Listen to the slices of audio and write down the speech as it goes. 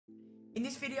In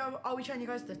this video, I'll be showing you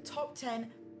guys the top 10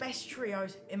 best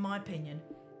trios in my opinion.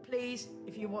 Please,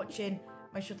 if you're watching,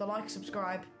 make sure to like,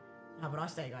 subscribe, and have a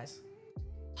nice day, guys.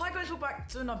 Hi guys, welcome back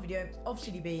to another video of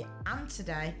CDB, and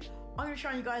today, I'm going to be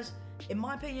showing you guys, in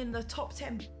my opinion, the top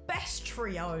 10 best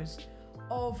trios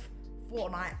of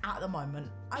Fortnite at the moment.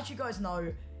 As you guys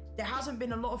know, there hasn't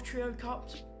been a lot of trio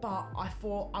cups, but I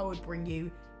thought I would bring you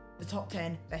the top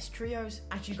 10 best trios,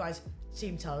 as you guys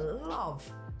seem to love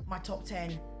my top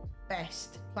 10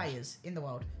 best players in the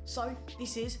world. So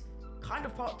this is kind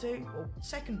of part 2, or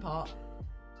second part,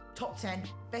 top 10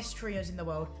 best trios in the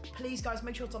world. Please guys,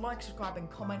 make sure to like, subscribe and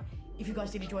comment if you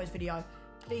guys did enjoy this video.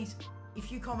 Please,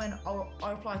 if you comment, I'll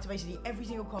reply to basically every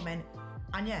single comment.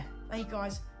 And yeah, thank you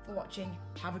guys for watching.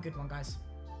 Have a good one, guys.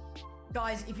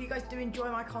 Guys, if you guys do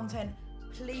enjoy my content,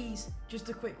 please, just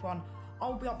a quick one,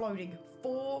 I'll be uploading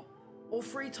 4 or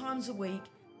 3 times a week,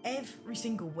 every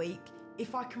single week,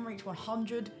 if I can reach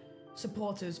 100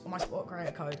 supporters on my sport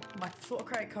creator code. My sport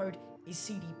creator code is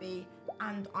CDB,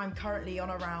 and I'm currently on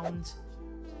around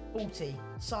 40.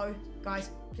 So,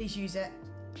 guys, please use it.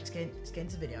 Let's get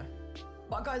into the video.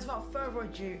 But guys, without further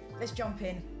ado, let's jump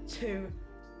in to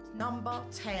number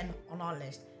 10 on our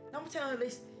list. Number 10 on the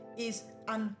list is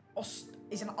an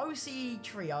OCE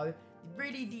trio,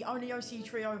 really the only OCE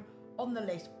trio on the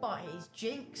list, but it is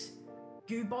Jinx,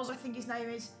 Gooboz, I think his name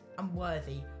is, and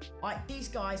Worthy. These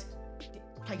guys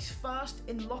placed first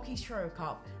in Lockie's Trio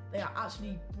Cup. They are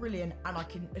absolutely brilliant, and I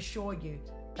can assure you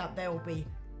that there will be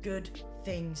good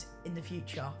things in the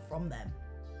future from them.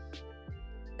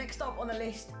 Next up on the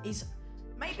list is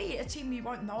maybe a team you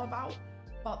won't know about,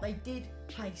 but they did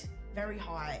place very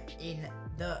high in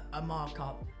the Amar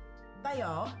Cup. They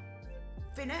are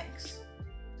Finex,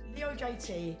 Leo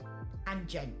JT, and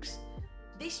Jenks.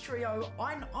 This trio,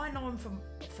 I know them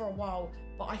for a while,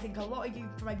 but I think a lot of you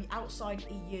from maybe outside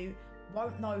EU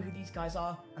won't know who these guys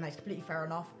are, and that's completely fair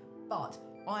enough. But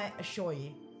I assure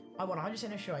you, I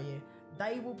 100% assure you,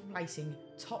 they will be placing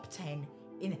top 10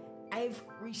 in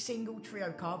every single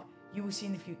trio cup you will see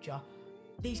in the future.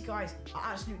 These guys are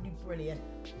absolutely brilliant.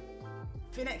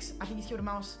 Finex, I think he's killed a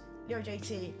mouse. Leo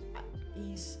JT,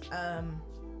 he's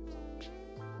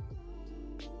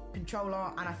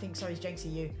controller, and I think so is Jenks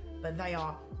EU. But they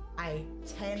are a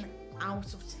 10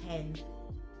 out of 10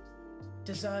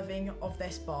 deserving of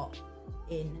their spot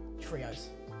in trios.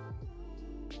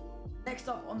 Next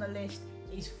up on the list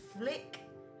is Flick,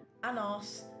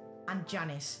 Anas, and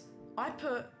Janice. I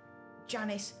put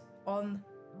Janice on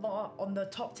the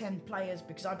top 10 players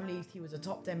because I believed he was a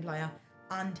top 10 player,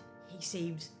 and he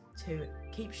seems to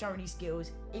keep showing his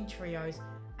skills in trios,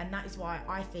 and that is why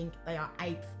I think they are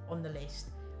 8th on the list.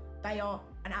 They are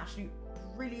an absolute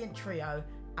brilliant trio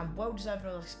and well deserved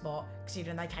of a spot,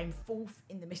 considering they came 4th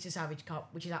in the Mr. Savage Cup,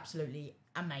 which is absolutely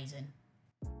amazing.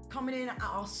 Coming in at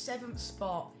our 7th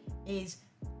spot is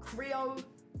Creo,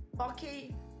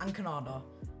 Bucky, and Canada.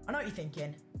 I know what you're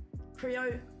thinking.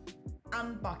 Creo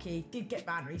and Bucky did get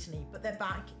banned recently, but they're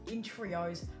back in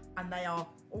trios, and they are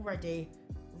already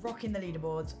rocking the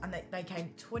leaderboards, and they came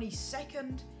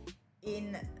 22nd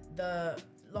in the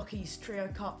Lockie's Trio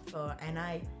Cup for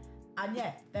NA. And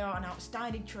yeah, they are an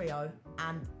outstanding trio,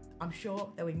 and I'm sure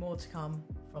there'll be more to come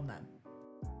from them.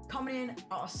 Coming in at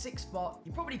our 6th spot,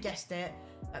 you probably guessed it,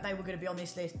 that they were going to be on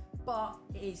this list, but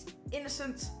it is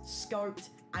Innocence, Scoped,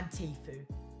 and Tfue.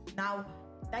 Now,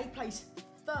 they placed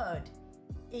 3rd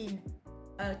in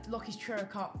Lockie's Trio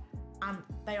Cup, and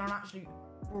they are an absolute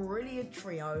brilliant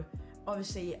trio.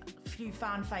 Obviously, a few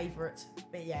fan favourites,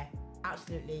 but yeah,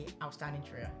 absolutely outstanding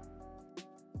trio.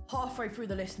 Halfway through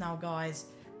the list now, guys,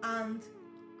 and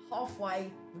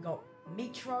halfway we got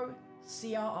Mitro,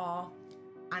 CRR,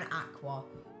 and Aqua.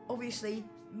 Obviously,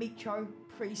 Mitro,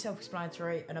 pretty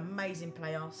self-explanatory, an amazing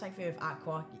player. Same thing with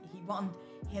Aqua. He won,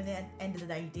 at the end of the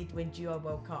day, he did win Duo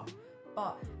World Cup.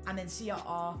 And then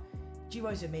CRR,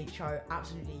 duos of Mitro,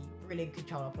 absolutely brilliant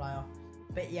controller player.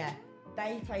 But yeah,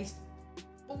 they placed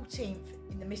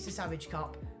 14th in the Mr. Savage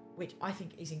Cup, which I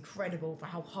think is incredible for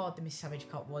how hard the Mr. Savage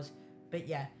Cup was. But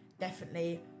yeah,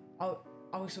 definitely,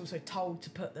 I was also told to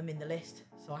put them in the list,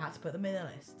 so I had to put them in the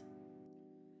list.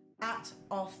 At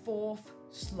our 4th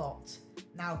slot,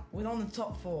 now we're on the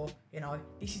top 4, you know,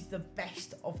 this is the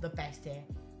best of the best here.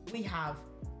 We have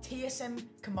TSM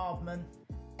Commandment,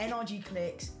 NRG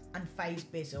Clicks, and FaZe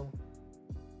Bizzle.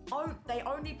 They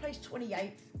only placed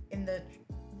 28th in the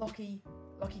Lockie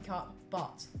Cup,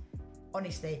 but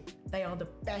honestly, they are the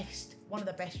best, one of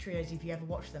the best trios if you ever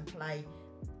watch them play.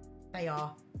 They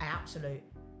are an absolute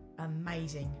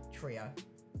amazing trio.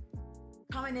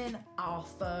 Coming in at our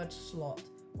 3rd slot,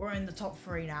 we're in the top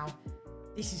 3 now.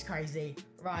 This is crazy,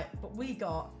 right? But we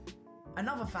got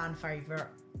another fan favourite,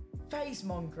 FaZe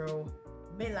Mongraal,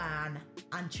 Milan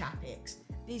and Chapix.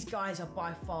 These guys are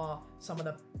by far some of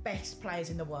the best players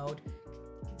in the world,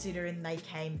 considering they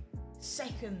came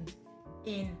second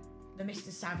in the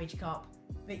Mr. Savage Cup.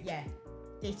 But yeah,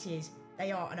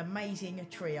 they are an amazing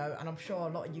trio, and I'm sure a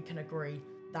lot of you can agree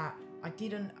that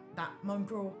that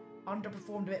Mongraal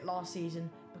underperformed a bit last season,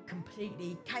 but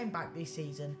completely came back this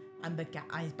season and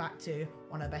is back to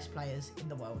one of the best players in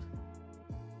the world.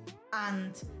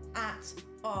 And at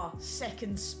our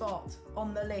second spot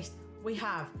on the list, we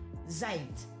have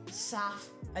Zayd, Saf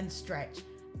and Stretch.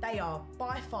 They are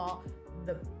by far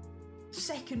the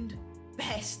second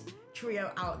best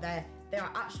trio out there. They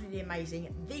are absolutely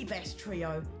amazing, the best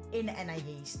trio in NA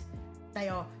East.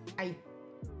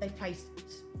 They've placed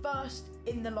first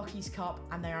in the Lockies Cup,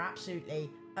 and they are absolutely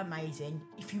amazing.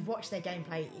 If you watch their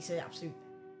gameplay,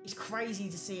 it's crazy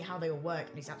to see how they all work,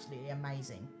 and it's absolutely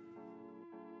amazing.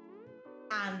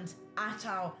 And at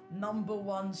our number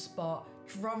one spot,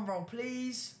 drum roll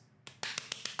please,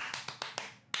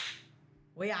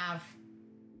 we have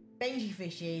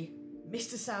Benjyfishy,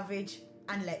 Mr. Savage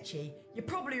and Lechy. You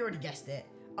probably already guessed it.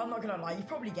 I'm not gonna lie, you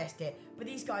probably guessed it, but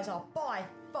these guys are by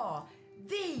far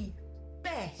the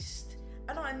best,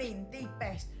 and I mean the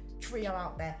best trio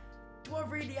out there. Do I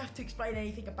really have to explain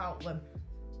anything about them?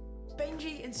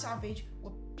 Benji and Savage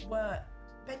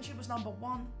Benji was number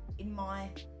one in my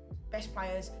best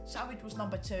players, Savage was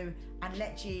number 2, and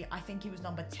Lechy, I think he was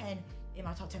number 10 in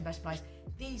my top 10 best players.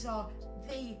 These are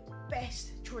the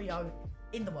best trio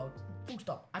in the world, full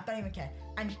stop. I don't even care.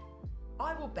 And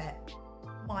I will bet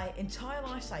my entire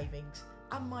life savings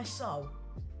and my soul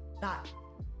that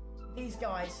these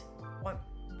guys won't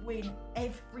win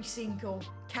every single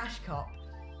cash cup.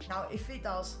 Now, if it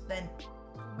does, then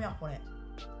put me up on it.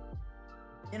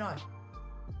 You know.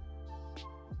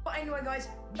 But anyway, guys,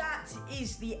 that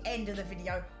is the end of the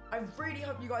video. I really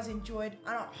hope you guys enjoyed,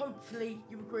 and hopefully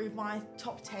you agree with my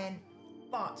top 10.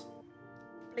 But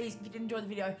please, if you did enjoy the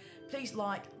video, please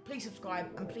like, please subscribe,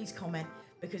 and please comment,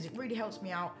 because it really helps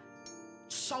me out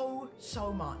so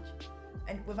much.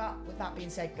 And with that being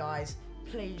said, guys,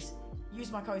 please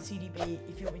use my code CDB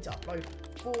if you want me to upload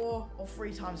 4 or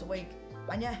 3 times a week.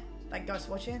 And yeah, thank you guys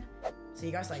for watching. See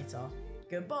you guys later.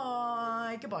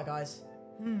 Goodbye, guys.